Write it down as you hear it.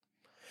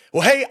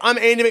Well, hey, I'm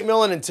Andy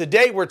McMillan, and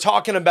today we're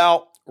talking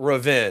about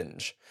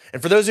revenge.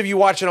 And for those of you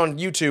watching on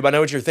YouTube, I know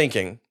what you're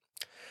thinking.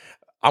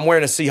 I'm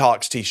wearing a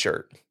Seahawks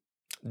t-shirt.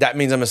 That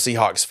means I'm a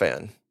Seahawks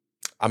fan.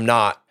 I'm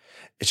not.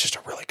 It's just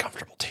a really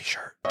comfortable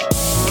t-shirt.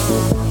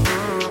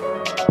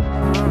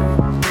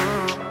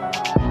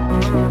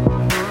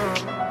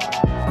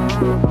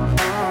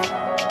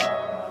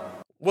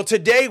 Well,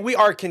 today we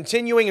are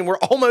continuing and we're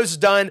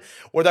almost done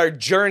with our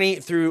journey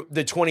through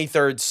the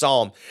 23rd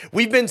Psalm.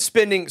 We've been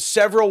spending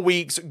several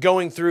weeks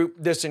going through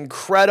this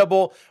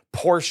incredible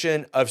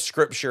portion of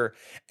Scripture.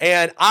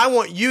 And I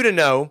want you to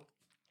know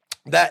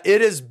that it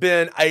has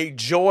been a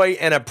joy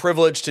and a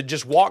privilege to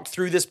just walk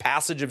through this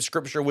passage of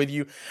Scripture with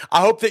you.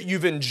 I hope that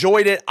you've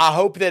enjoyed it. I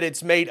hope that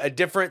it's made a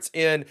difference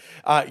in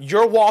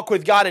your walk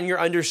with God and your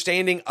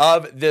understanding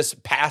of this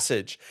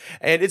passage.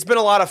 And it's been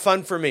a lot of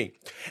fun for me.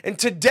 And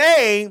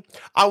today,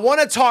 I want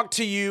to talk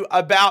to you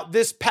about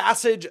this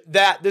passage,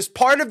 this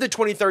part of the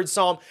 23rd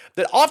Psalm,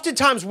 that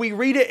oftentimes we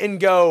read it and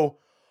go,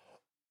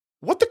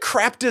 what the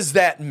crap does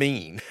that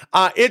mean?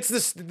 It's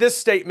this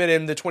statement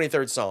in the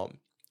 23rd Psalm,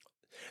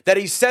 that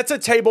he sets a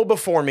table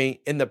before me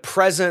in the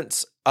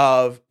presence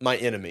of my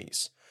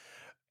enemies.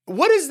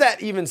 What does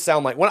that even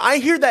sound like? When I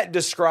hear that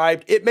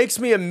described, it makes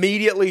me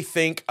immediately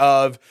think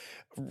of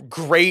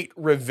great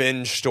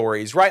revenge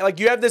stories, right? Like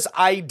you have this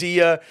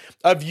idea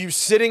of you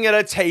sitting at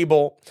a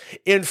table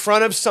in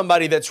front of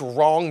somebody that's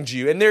wronged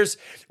you. And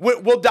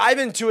we'll dive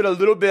into it a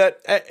little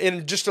bit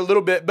in just a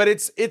little bit, but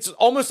it's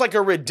almost like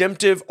a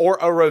redemptive or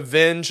a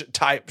revenge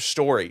type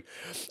story.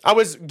 I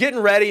was getting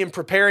ready and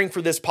preparing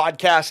for this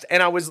podcast,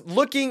 and I was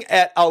looking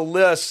at a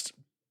list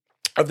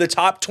of the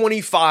top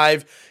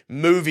 25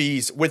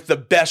 movies with the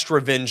best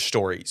revenge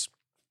stories.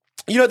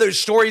 You know, those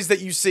stories that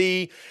you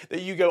see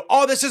that you go,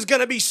 oh, this is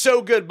going to be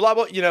so good, blah,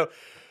 blah,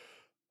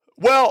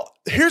 Well,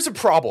 here's a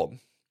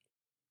problem.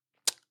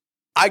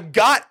 I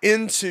got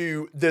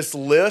into this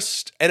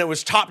list and it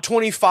was top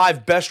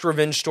 25 best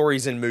revenge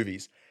stories in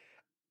movies.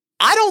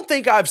 I don't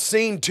think I've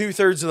seen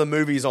 2/3 of the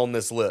movies on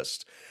this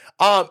list.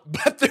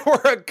 But there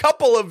were a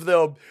couple of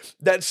them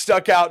that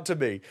stuck out to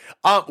me.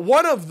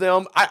 One of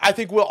them, I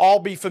think we'll all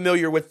be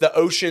familiar with the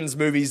Ocean's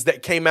movies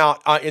that came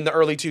out in the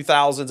early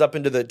 2000s up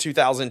into the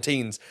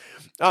 2010s.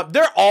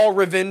 They're all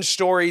revenge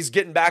stories,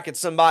 getting back at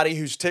somebody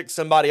who's ticked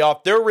somebody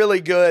off. They're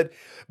really good.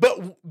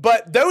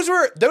 But those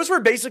were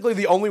basically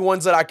the only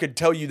ones that I could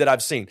tell you that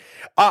I've seen.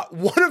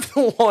 One of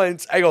the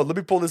ones, hang on, let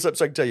me pull this up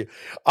so I can tell you.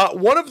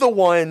 One of the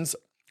ones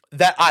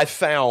that I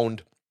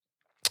found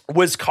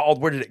was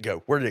called, where did it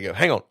go?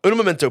 Hang on. Un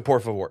momento, por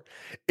favor.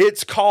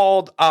 It's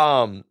called,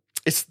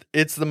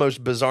 it's the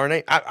most bizarre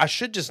name. I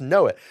should just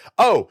know it.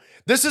 Oh,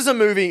 this is a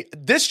movie.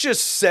 This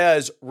just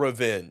says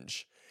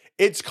revenge.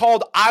 It's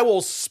called I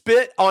Will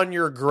Spit on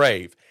Your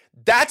Grave.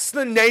 That's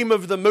the name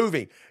of the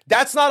movie.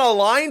 That's not a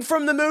line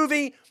from the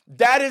movie.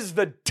 That is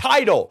the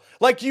title.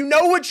 Like, you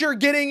know what you're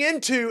getting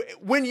into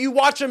when you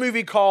watch a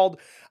movie called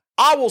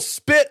I Will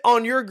Spit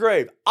on Your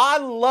Grave. I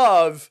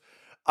love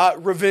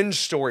revenge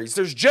stories.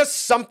 There's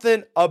just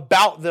something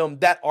about them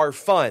that are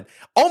fun,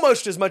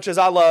 almost as much as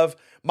I love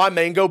my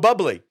mango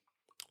bubbly.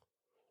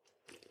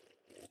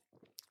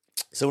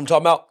 So I'm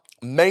talking about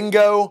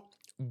mango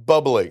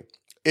bubbly.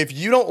 If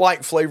you don't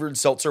like flavored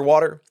seltzer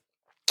water,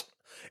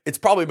 it's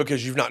probably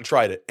because you've not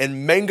tried it.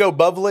 And mango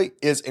bubbly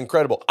is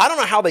incredible. I don't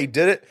know how they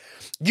did it.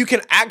 You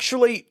can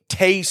actually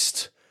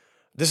taste,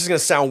 this is going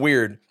to sound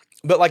weird,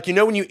 but like, you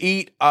know, when you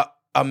eat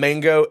a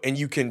mango and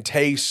you can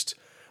taste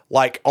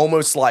like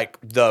almost like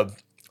the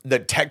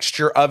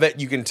texture of it,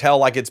 you can tell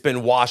like it's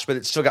been washed, but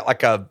it's still got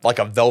like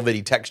a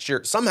velvety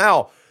texture.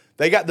 Somehow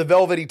they got the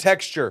velvety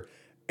texture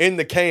in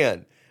the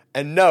can.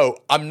 And no,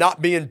 I'm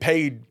not being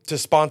paid to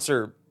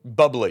sponsor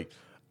bubbly.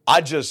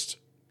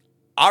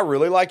 I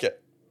really like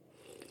it.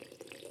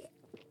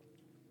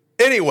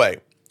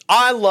 Anyway,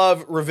 I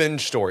love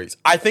revenge stories.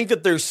 I think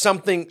that there's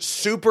something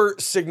super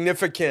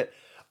significant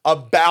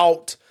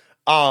about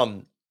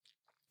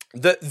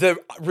the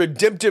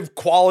redemptive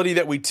quality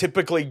that we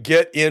typically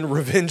get in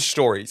revenge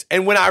stories.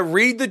 And when I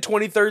read the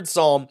 23rd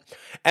Psalm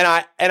and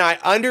I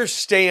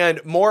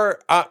understand more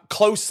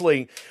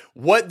closely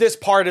what this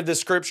part of the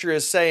Scripture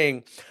is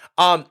saying,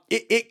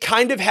 it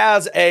kind of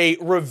has a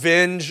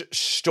revenge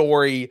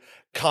story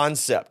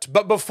concept.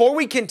 But before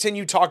we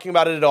continue talking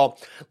about it at all,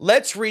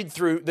 let's read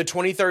through the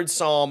 23rd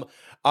Psalm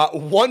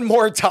one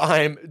more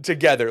time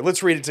together.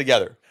 Let's read it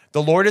together.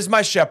 The Lord is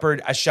my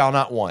shepherd, I shall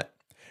not want.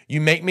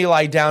 You make me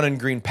lie down in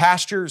green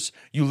pastures.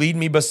 You lead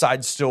me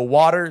beside still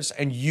waters,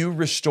 and you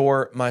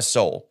restore my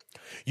soul.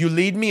 You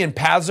lead me in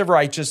paths of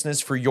righteousness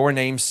for your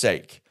name's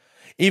sake.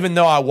 Even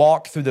though I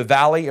walk through the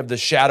valley of the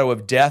shadow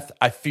of death,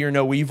 I fear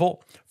no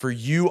evil, for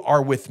you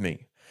are with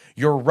me.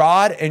 Your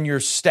rod and your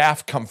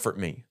staff comfort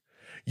me.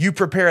 You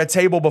prepare a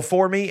table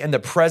before me in the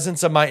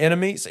presence of my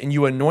enemies, and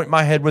you anoint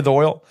my head with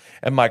oil,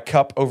 and my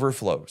cup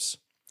overflows.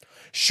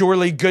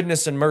 Surely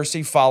goodness and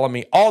mercy follow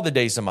me all the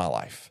days of my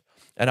life,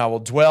 and I will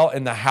dwell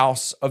in the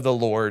house of the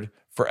Lord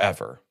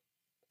forever.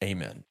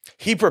 Amen.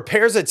 He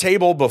prepares a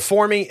table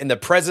before me in the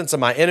presence of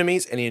my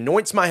enemies, and he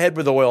anoints my head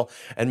with oil,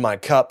 and my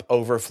cup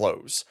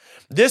overflows.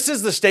 This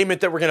is the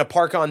statement that we're going to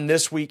park on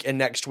this week and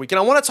next week. And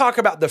I want to talk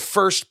about the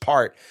first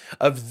part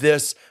of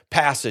this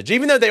passage.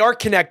 Even though they are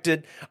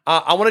connected,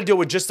 I want to deal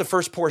with just the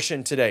first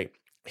portion today.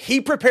 He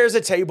prepares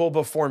a table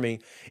before me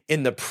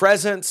in the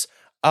presence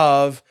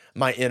of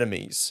my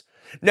enemies.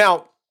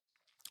 Now,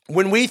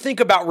 when we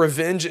think about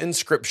revenge in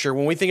Scripture,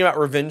 when we think about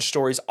revenge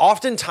stories,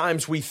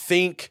 oftentimes we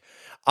think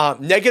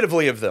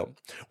negatively of them.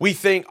 We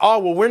think, oh,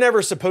 well, we're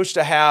never supposed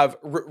to have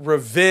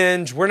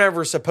revenge. We're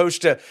never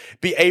supposed to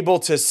be able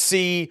to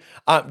see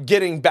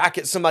getting back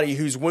at somebody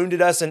who's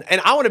wounded us. And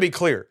I want to be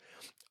clear.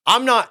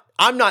 I'm not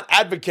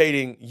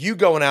advocating you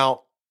going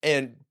out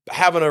and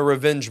having a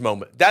revenge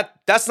moment.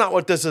 That's not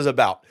what this is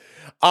about.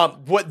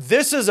 What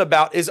this is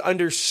about is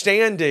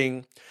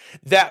understanding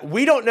that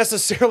we don't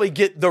necessarily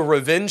get the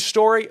revenge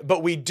story,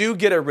 but we do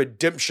get a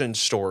redemption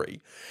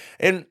story.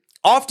 And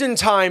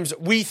oftentimes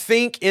we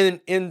think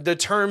in the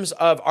terms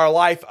of our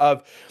life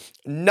of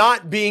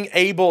not being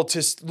able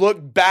to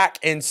look back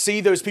and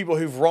see those people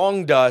who've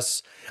wronged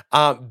us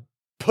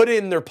put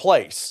in their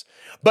place.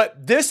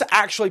 But this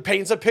actually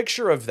paints a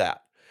picture of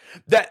that.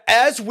 That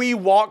as we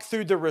walk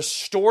through the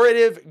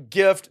restorative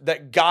gift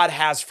that God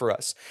has for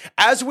us,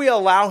 as we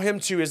allow him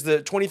to, as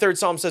the 23rd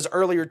Psalm says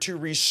earlier, to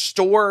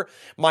restore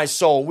my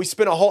soul. We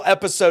spent a whole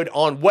episode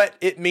on what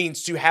it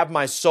means to have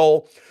my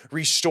soul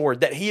restored,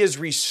 that he is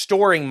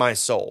restoring my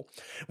soul.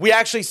 We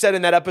actually said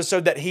in that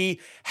episode that he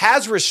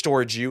has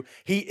restored you,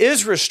 he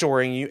is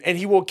restoring you, and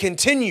he will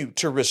continue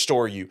to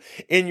restore you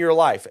in your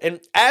life. And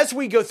as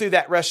we go through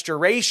that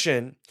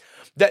restoration,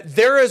 that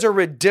there is a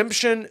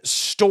redemption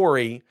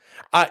story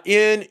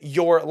in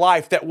your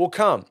life that will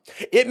come.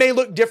 It may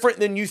look different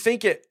than you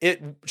think it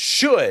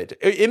should.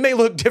 It may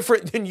look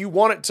different than you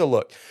want it to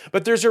look,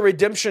 but there's a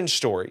redemption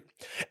story.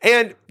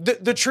 And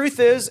the truth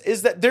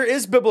is that there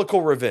is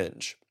biblical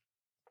revenge.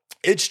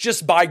 It's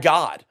just by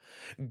God.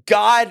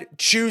 God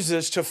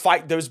chooses to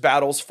fight those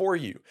battles for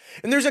you.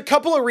 And there's a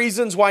couple of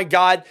reasons why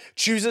God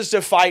chooses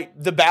to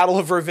fight the battle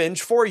of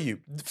revenge for you.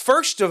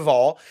 First of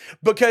all,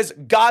 because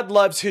God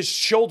loves his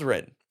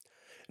children,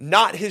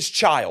 not his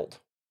child.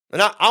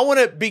 And I want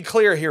to be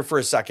clear here for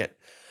a second.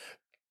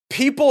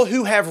 People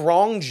who have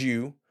wronged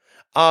you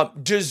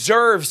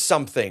deserve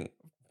something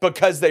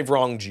because they've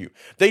wronged you.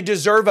 They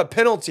deserve a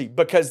penalty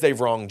because they've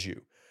wronged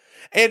you.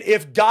 And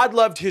if God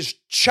loved his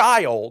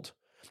child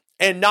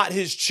and not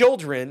his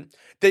children,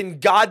 then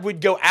God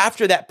would go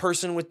after that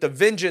person with the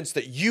vengeance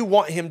that you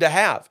want him to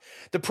have.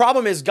 The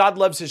problem is God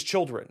loves his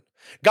children.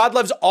 God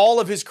loves all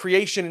of his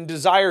creation and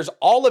desires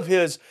all of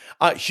his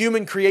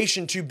human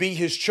creation to be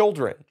his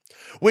children.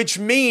 Which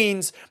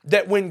means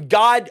that when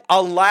God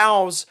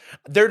allows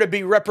there to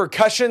be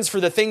repercussions for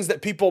the things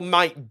that people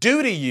might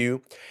do to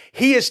you,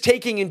 he is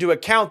taking into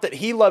account that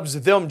he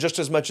loves them just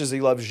as much as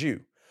he loves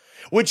you,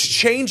 which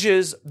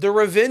changes the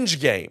revenge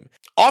game.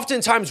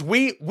 Oftentimes,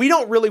 we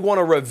don't really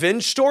want a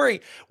revenge story.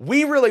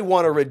 We really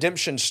want a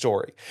redemption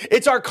story.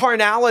 It's our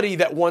carnality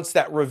that wants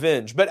that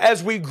revenge. But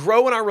as we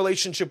grow in our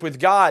relationship with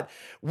God,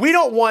 we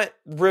don't want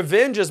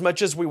revenge as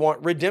much as we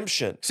want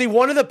redemption. See,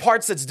 one of the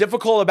parts that's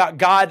difficult about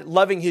God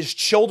loving his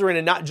children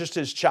and not just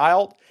his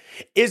child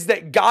is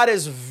that God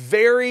is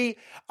very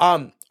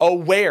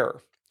aware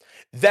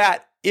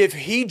that if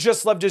he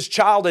just loved his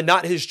child and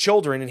not his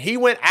children, and he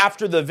went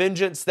after the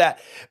vengeance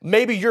that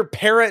maybe your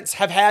parents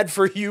have had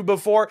for you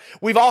before.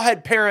 We've all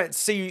had parents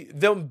see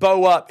them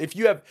bow up. If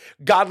you have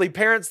godly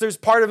parents, there's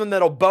part of them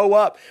that'll bow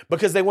up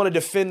because they want to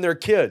defend their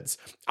kids.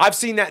 I've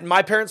seen that in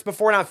my parents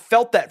before, and I've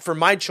felt that for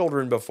my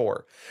children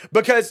before.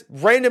 Because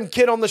random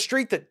kid on the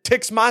street that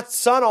ticks my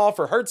son off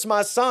or hurts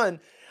my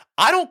son,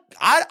 I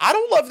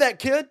don't love that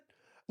kid.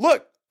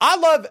 Look, I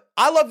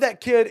love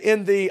that kid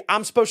in the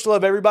I'm supposed to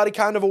love everybody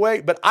kind of a way,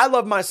 but I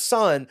love my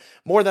son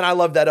more than I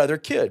love that other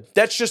kid.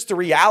 That's just the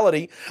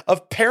reality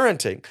of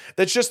parenting.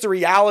 That's just the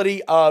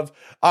reality of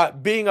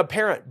being a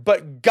parent.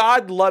 But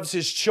God loves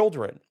his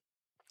children.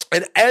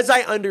 And as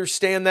I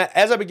understand that,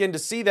 as I begin to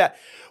see that,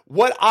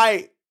 what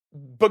I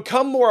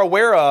become more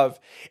aware of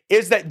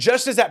is that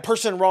just as that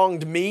person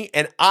wronged me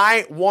and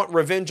I want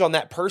revenge on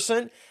that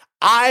person,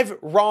 I've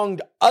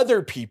wronged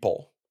other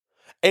people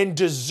and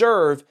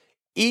deserve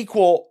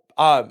equal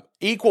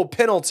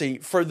penalty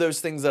for those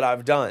things that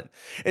I've done.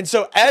 And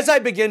so as I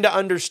begin to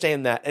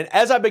understand that, and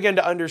as I begin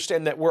to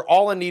understand that we're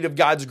all in need of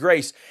God's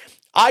grace,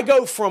 I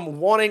go from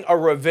wanting a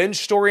revenge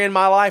story in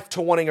my life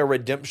to wanting a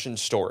redemption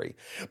story.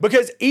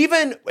 Because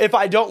even if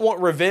I don't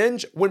want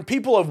revenge, when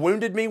people have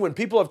wounded me, when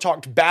people have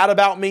talked bad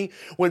about me,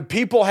 when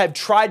people have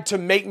tried to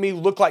make me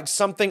look like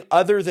something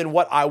other than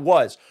what I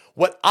was,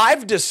 what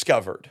I've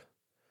discovered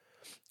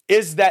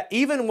is that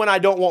even when I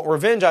don't want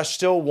revenge, I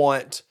still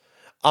want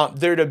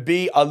there to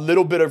be a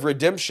little bit of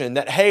redemption,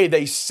 that, hey,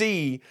 they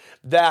see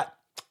that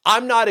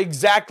I'm not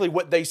exactly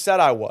what they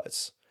said I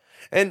was.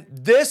 And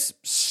this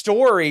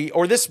story,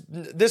 or this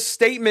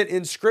statement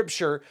in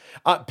Scripture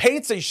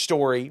paints a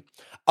story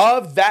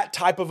of that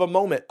type of a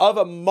moment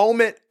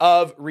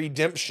of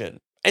redemption.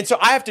 And so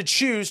I have to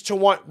choose to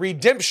want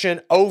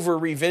redemption over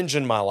revenge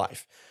in my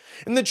life.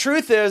 And the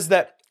truth is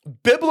that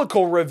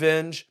biblical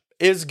revenge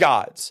is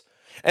God's.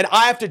 And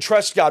I have to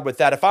trust God with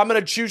that. If I'm going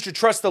to choose to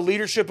trust the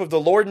leadership of the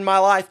Lord in my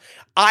life,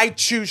 I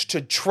choose to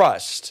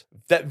trust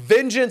that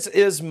vengeance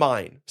is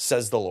mine,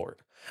 says the Lord.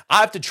 I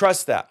have to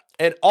trust that.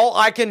 And all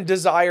I can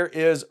desire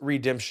is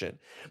redemption.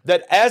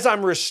 That as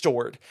I'm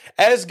restored,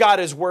 as God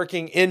is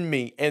working in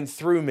me and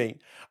through me,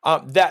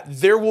 that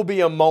there will be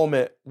a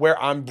moment where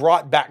I'm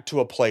brought back to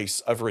a place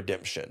of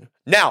redemption.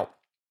 Now,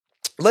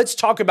 let's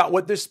talk about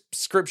what this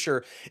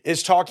scripture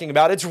is talking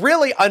about. It's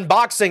really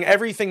unboxing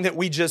everything that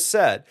we just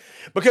said.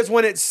 Because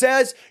when it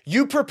says,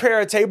 you prepare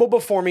a table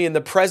before me in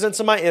the presence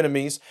of my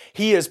enemies,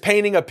 he is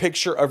painting a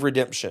picture of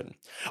redemption.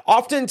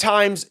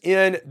 Oftentimes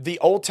in the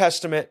Old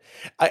Testament,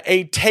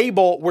 a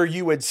table where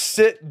you would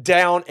sit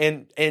down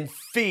and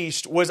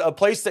feast was a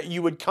place that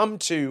you would come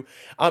to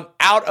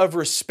out of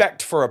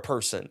respect for a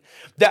person.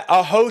 That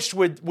a host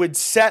would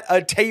set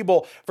a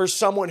table for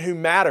someone who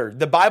mattered.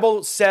 The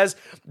Bible says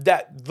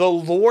that the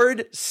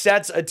Lord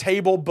sets a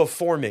table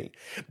before me,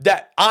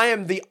 that I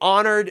am the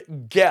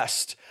honored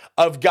guest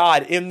of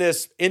God in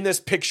this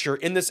picture,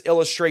 in this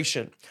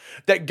illustration,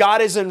 that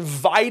God is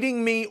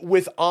inviting me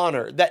with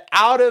honor, that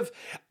out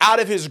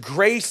of his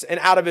grace and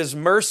out of his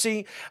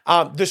mercy,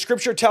 the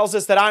scripture tells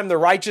us that I'm the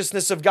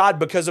righteousness of God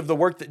because of the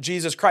work that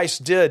Jesus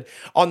Christ did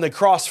on the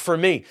cross for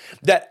me,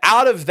 that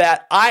out of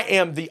that, I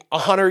am the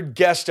honored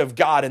guest of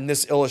God in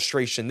this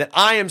illustration, that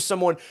I am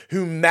someone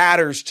who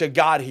matters to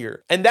God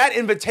here. And that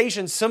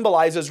invitation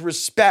symbolizes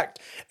respect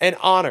and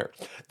honor,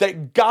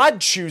 that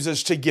God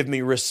chooses to give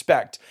me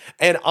respect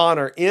and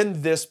honor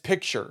in this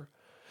picture.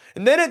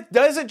 And then it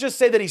doesn't just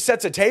say that he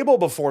sets a table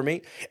before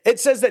me. It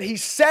says that he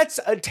sets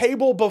a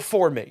table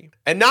before me.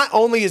 And not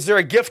only is there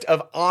a gift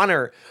of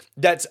honor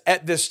that's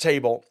at this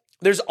table,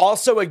 there's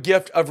also a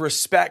gift of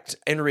respect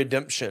and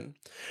redemption.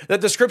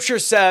 That the scripture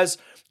says,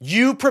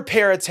 you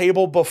prepare a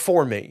table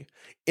before me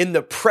in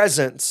the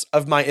presence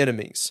of my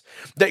enemies.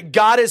 That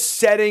God is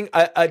setting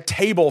a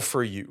table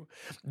for you.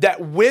 That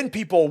when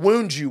people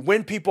wound you,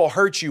 when people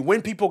hurt you,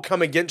 when people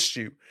come against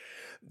you,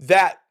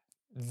 that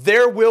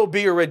there will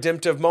be a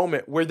redemptive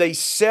moment where they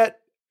sit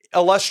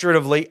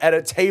illustratively at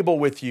a table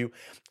with you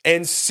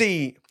and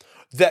see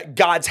that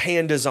God's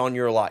hand is on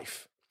your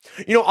life.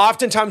 You know,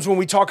 oftentimes when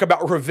we talk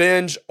about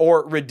revenge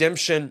or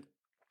redemption,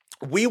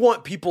 we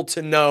want people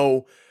to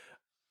know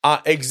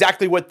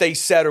exactly what they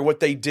said or what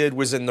they did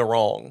was in the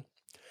wrong.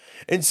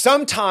 And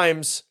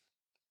sometimes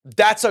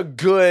that's a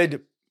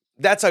good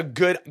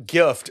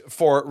gift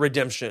for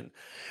redemption.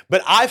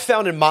 But I've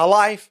found in my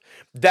life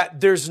that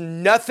there's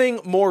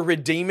nothing more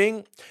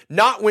redeeming,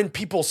 not when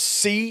people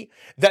see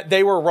that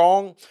they were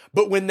wrong,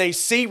 but when they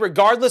see,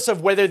 regardless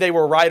of whether they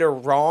were right or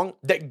wrong,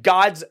 that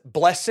God's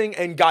blessing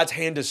and God's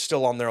hand is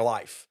still on their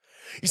life.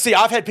 You see,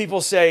 I've had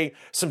people say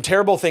some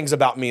terrible things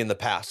about me in the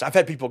past. I've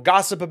had people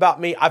gossip about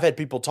me. I've had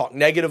people talk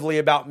negatively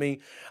about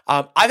me.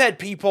 I've had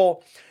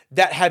people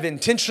that have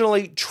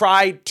intentionally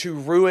tried to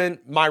ruin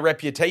my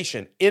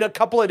reputation in a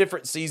couple of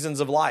different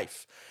seasons of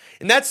life.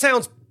 And that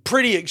sounds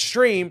pretty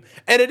extreme,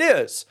 and it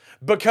is,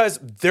 because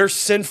they're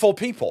sinful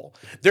people.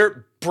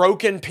 They're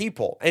broken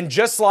people. And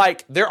just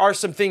like there are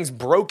some things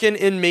broken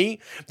in me,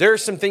 there are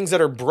some things that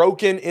are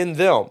broken in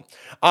them.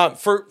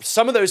 For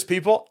some of those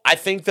people, I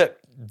think that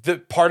the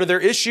part of their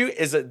issue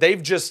is that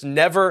they've just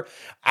never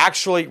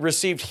actually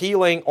received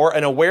healing or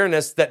an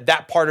awareness that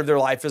that part of their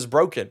life is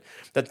broken,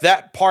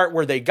 that part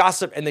where they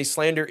gossip and they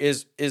slander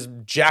is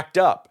jacked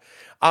up.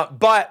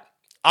 But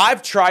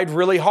I've tried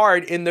really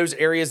hard in those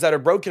areas that are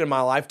broken in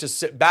my life to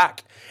sit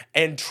back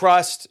and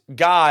trust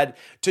God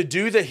to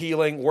do the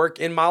healing work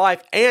in my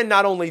life. And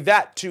not only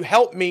that, to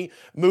help me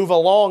move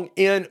along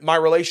in my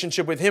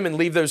relationship with him and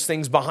leave those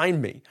things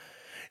behind me.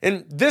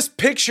 And this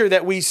picture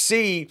that we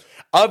see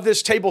of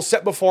this table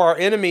set before our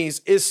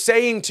enemies is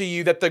saying to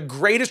you that the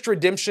greatest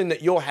redemption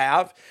that you'll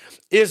have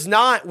is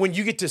not when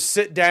you get to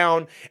sit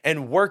down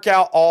and work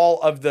out all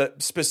of the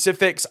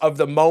specifics of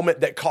the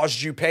moment that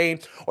caused you pain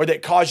or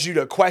that caused you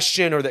to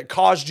question or that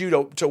caused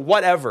you to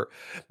whatever.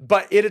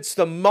 But it's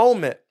the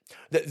moment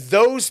that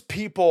those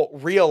people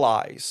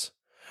realize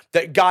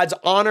that God's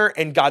honor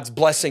and God's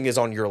blessing is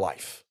on your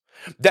life.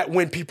 That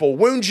when people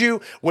wound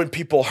you, when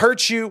people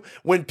hurt you,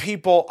 when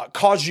people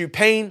cause you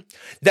pain,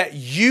 that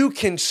you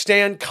can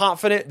stand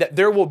confident that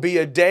there will be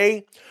a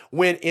day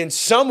when in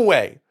some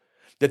way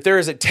that there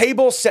is a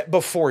table set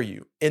before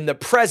you in the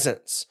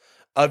presence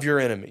of your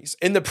enemies,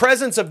 in the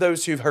presence of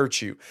those who've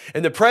hurt you,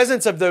 in the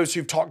presence of those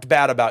who've talked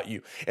bad about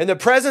you, in the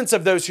presence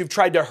of those who've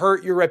tried to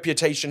hurt your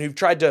reputation, who've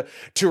tried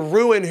to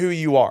ruin who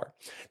you are,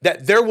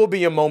 that there will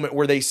be a moment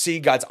where they see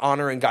God's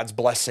honor and God's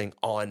blessing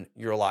on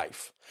your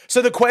life.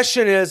 So the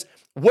question is,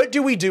 what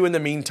do we do in the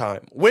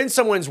meantime? When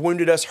someone's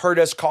wounded us, hurt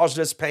us, caused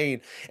us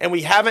pain, and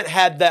we haven't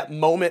had that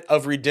moment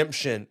of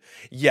redemption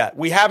yet.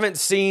 We haven't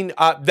seen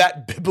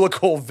that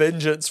biblical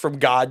vengeance from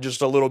God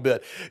just a little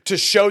bit to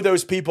show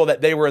those people that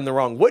they were in the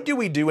wrong. What do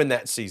we do in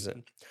that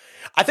season?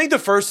 I think the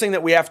first thing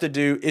that we have to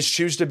do is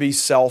choose to be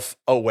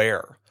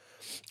self-aware.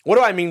 What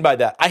do I mean by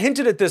that? I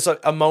hinted at this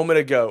a moment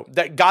ago,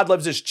 that God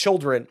loves his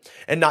children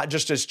and not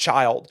just his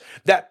child.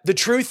 That the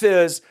truth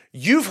is,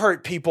 you've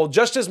hurt people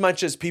just as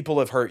much as people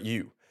have hurt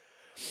you.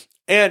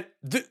 And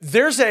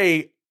there's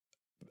a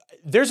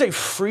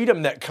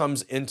freedom that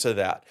comes into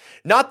that.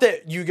 Not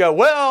that you go,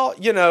 well,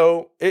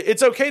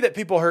 it's okay that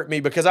people hurt me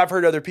because I've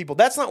hurt other people.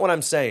 That's not what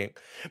I'm saying.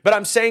 But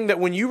I'm saying that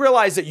when you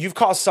realize that you've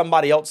caused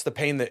somebody else the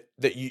pain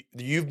that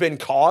you've been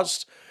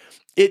caused,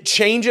 it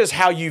changes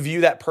how you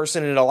view that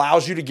person, and it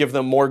allows you to give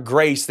them more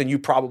grace than you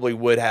probably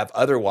would have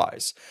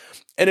otherwise.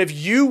 And if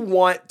you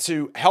want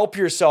to help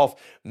yourself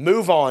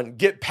move on,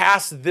 get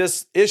past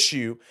this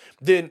issue,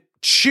 then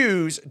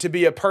choose to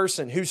be a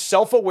person who's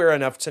self-aware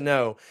enough to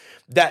know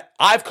that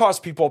I've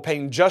caused people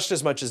pain just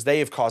as much as they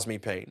have caused me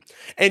pain,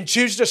 and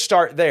choose to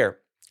start there.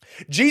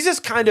 Jesus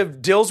kind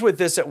of deals with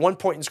this at one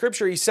point in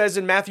scripture. He says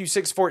in Matthew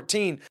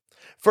 6:14,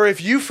 "For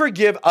if you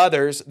forgive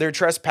others their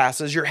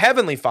trespasses, your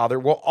heavenly Father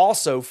will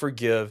also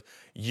forgive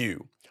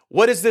you."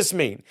 What does this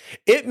mean?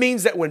 It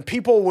means that when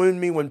people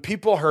wound me, when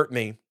people hurt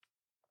me,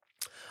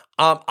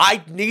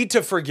 I need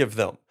to forgive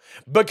them,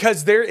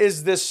 because there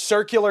is this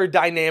circular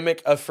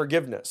dynamic of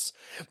forgiveness,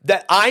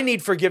 that I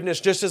need forgiveness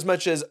just as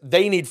much as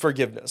they need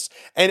forgiveness.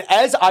 And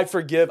as I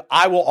forgive,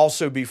 I will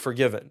also be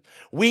forgiven.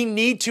 We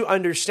need to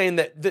understand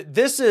that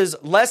this is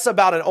less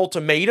about an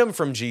ultimatum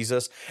from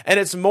Jesus, and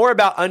it's more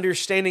about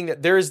understanding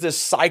that there is this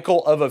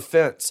cycle of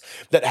offense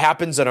that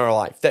happens in our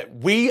life, that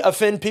we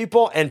offend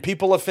people and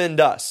people offend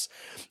us.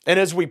 And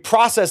as we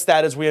process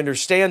that, as we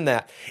understand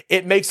that,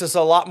 it makes us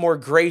a lot more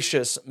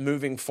gracious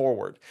moving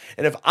forward.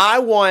 And if I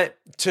want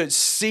to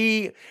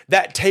see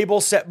that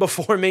table set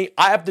before me,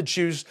 I have to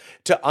choose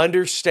to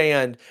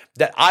understand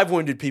that I've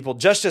wounded people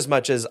just as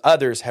much as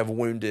others have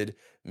wounded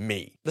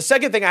me. The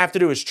second thing I have to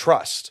do is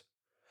trust.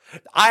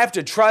 I have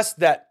to trust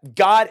that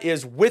God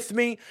is with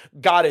me,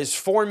 God is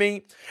for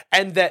me,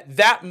 and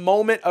that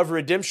moment of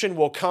redemption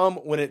will come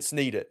when it's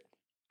needed.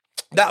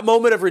 That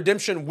moment of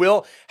redemption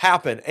will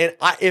happen. And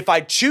if I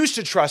choose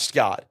to trust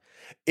God,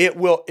 it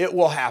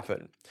will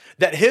happen.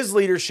 That his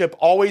leadership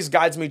always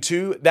guides me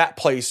to that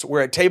place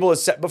where a table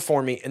is set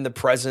before me in the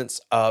presence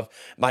of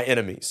my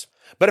enemies.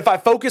 But if I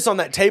focus on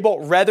that table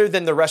rather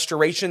than the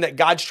restoration that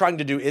God's trying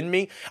to do in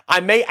me, I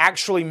may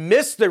actually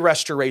miss the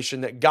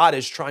restoration that God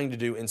is trying to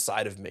do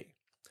inside of me.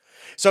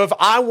 So if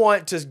I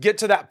want to get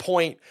to that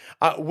point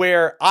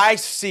where I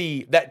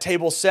see that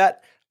table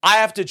set, I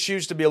have to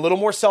choose to be a little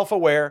more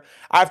self-aware.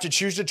 I have to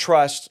choose to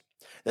trust.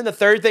 Then the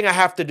third thing I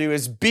have to do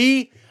is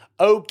be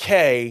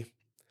okay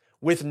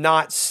with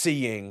not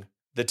seeing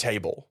the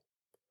table.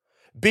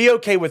 Be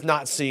okay with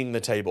not seeing the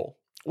table.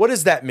 What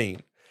does that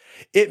mean?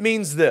 It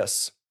means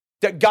this,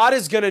 that God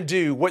is going to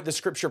do what the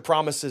scripture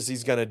promises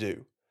he's going to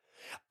do.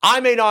 I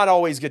may not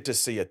always get to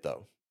see it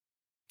though.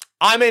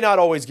 I may not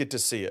always get to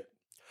see it.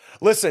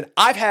 Listen,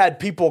 I've had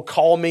people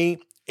call me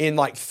in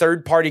like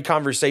third-party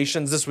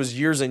conversations, this was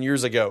years and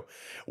years ago,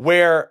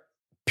 where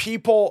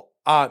people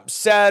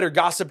said or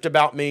gossiped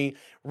about me,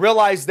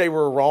 realized they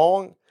were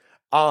wrong,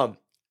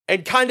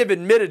 and kind of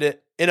admitted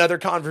it in other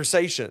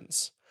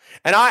conversations.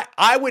 And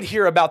I would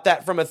hear about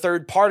that from a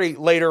third party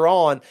later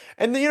on.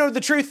 And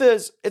the truth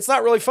is, it's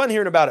not really fun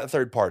hearing about it at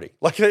third party.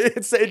 Like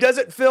it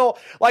doesn't feel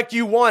like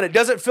you won. It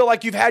doesn't feel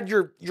like you've had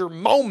your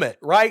moment,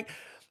 right?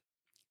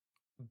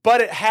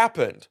 But it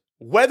happened.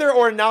 Whether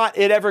or not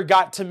it ever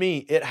got to me,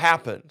 it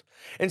happened.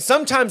 And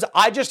sometimes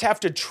I just have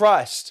to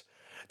trust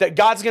that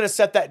God's going to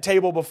set that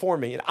table before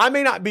me. And I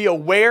may not be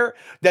aware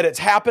that it's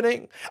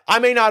happening. I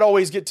may not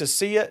always get to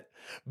see it,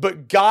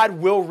 but God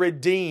will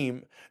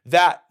redeem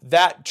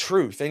that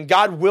truth. And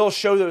God will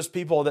show those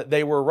people that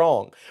they were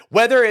wrong.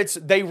 Whether it's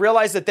they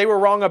realize that they were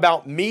wrong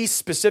about me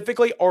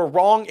specifically or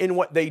wrong in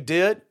what they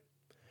did,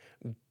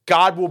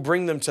 God will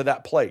bring them to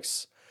that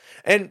place.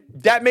 And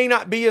that may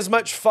not be as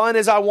much fun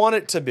as I want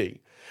it to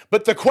be.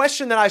 But the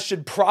question that I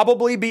should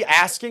probably be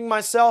asking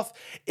myself,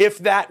 if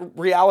that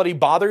reality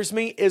bothers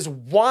me, is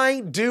why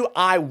do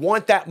I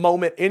want that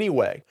moment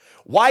anyway?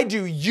 Why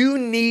do you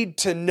need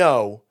to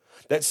know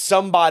that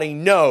somebody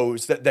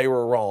knows that they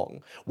were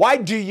wrong? Why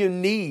do you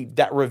need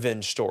that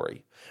revenge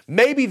story?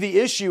 Maybe the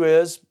issue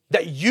is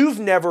that you've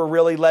never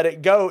really let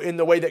it go in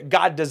the way that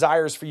God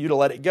desires for you to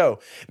let it go.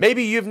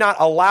 Maybe you've not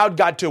allowed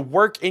God to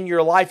work in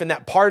your life, and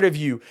that part of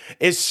you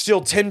is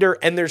still tender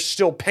and there's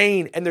still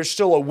pain and there's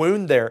still a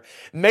wound there.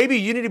 Maybe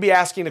you need to be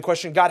asking the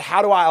question, God,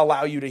 how do I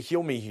allow you to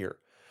heal me here?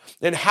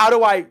 And how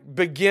do I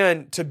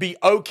begin to be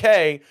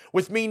okay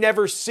with me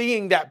never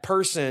seeing that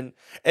person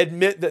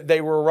admit that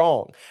they were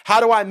wrong? How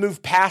do I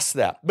move past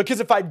that? Because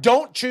if I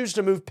don't choose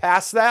to move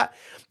past that,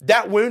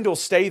 that wound will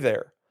stay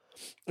there.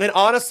 And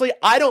honestly,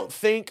 I don't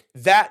think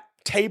that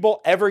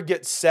table ever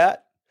gets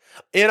set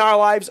in our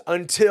lives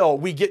until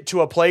we get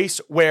to a place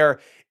where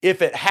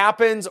if it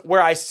happens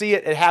where I see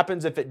it, it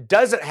happens. If it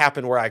doesn't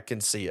happen where I can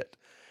see it,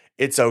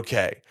 it's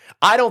okay.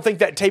 I don't think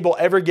that table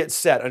ever gets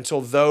set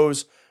until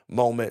those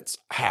moments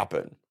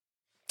happen.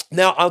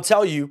 Now, I'll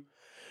tell you,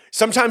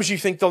 sometimes you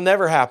think they'll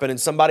never happen and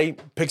somebody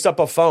picks up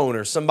a phone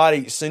or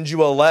somebody sends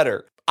you a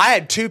letter. I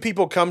had two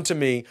people come to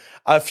me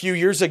a few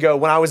years ago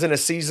when I was in a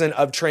season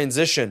of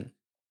transition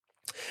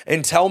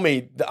and tell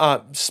me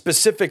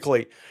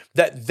specifically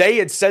that they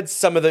had said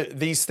some of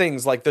these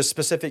things, like the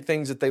specific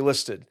things that they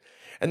listed.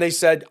 And they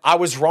said, I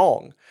was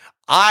wrong.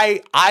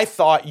 I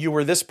thought you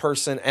were this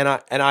person, and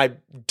I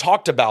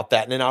talked about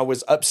that, and I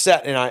was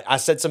upset, and I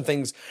said some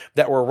things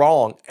that were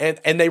wrong, and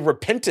they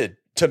repented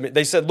to me.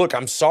 They said, look,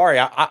 I'm sorry.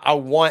 I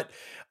want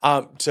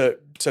to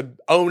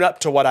own up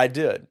to what I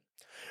did.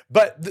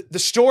 But the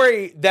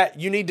story that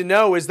you need to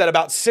know is that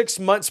about 6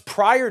 months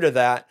prior to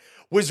that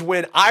was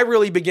when I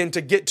really began to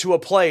get to a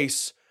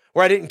place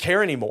where I didn't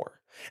care anymore.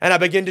 And I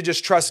began to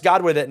just trust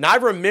God with it. And I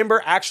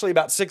remember actually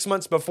about 6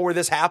 months before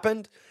this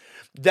happened,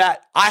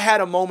 that I had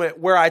a moment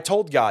where I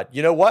told God,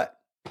 you know what?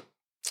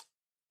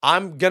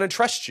 I'm going to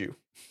trust you.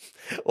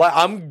 Like,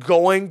 I'm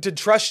going to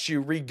trust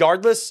you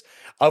regardless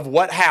of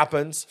what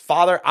happens.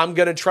 Father, I'm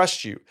going to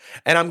trust you.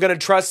 And I'm going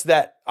to trust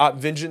that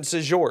vengeance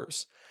is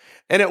yours.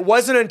 And it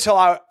wasn't until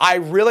I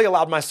really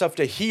allowed myself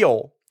to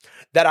heal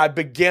that I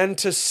began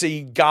to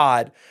see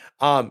God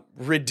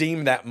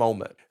redeem that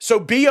moment. So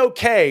be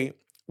okay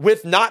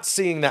with not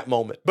seeing that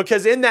moment,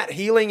 because in that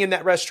healing, in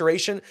that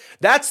restoration,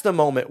 that's the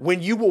moment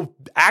when you will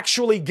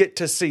actually get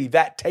to see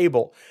that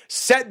table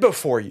set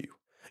before you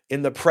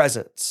in the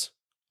presence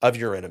of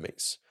your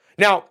enemies.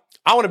 Now,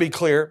 I want to be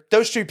clear.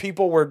 Those two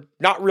people were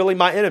not really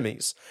my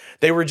enemies.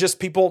 They were just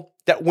people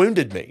that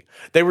wounded me.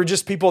 They were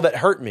just people that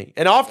hurt me.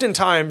 And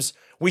oftentimes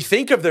we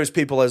think of those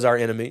people as our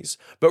enemies,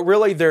 but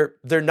really they're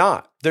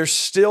not. They're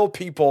still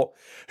people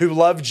who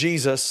love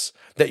Jesus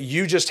that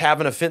you just have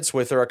an offense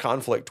with or a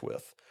conflict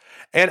with.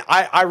 And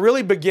I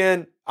really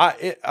began,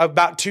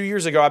 about 2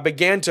 years ago, I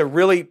began to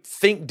really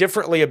think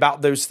differently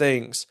about those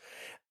things.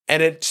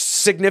 And it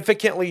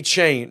significantly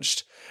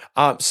changed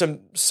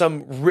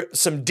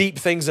some deep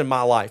things in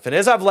my life. And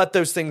as I've let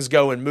those things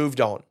go and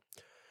moved on,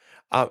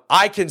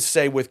 I can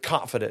say with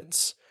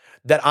confidence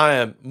that I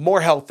am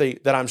more healthy,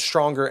 that I'm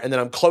stronger, and that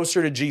I'm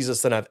closer to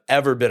Jesus than I've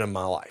ever been in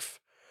my life.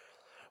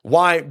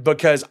 Why?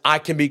 Because I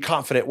can be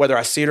confident, whether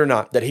I see it or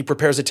not, that he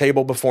prepares a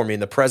table before me in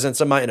the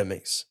presence of my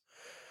enemies.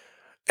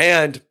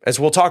 And as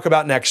we'll talk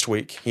about next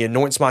week, he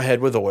anoints my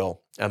head with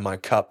oil and my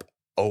cup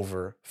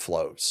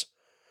overflows.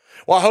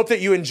 Well, I hope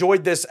that you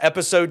enjoyed this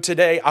episode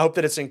today. I hope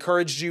that it's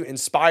encouraged you,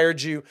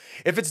 inspired you.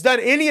 If it's done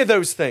any of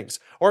those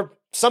things or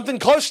something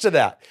close to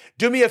that,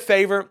 do me a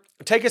favor,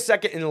 take a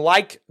second and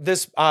like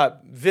this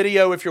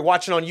video if you're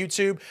watching on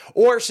YouTube,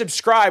 or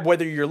subscribe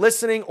whether you're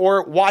listening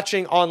or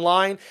watching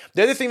online.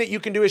 The other thing that you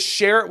can do is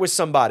share it with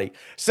somebody.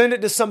 Send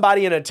it to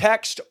somebody in a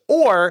text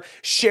or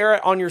share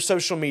it on your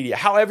social media.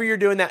 However you're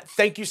doing that,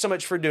 thank you so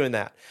much for doing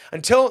that.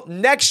 Until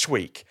next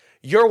week,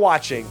 you're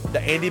watching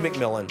the Andy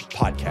McMillan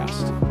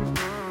Podcast.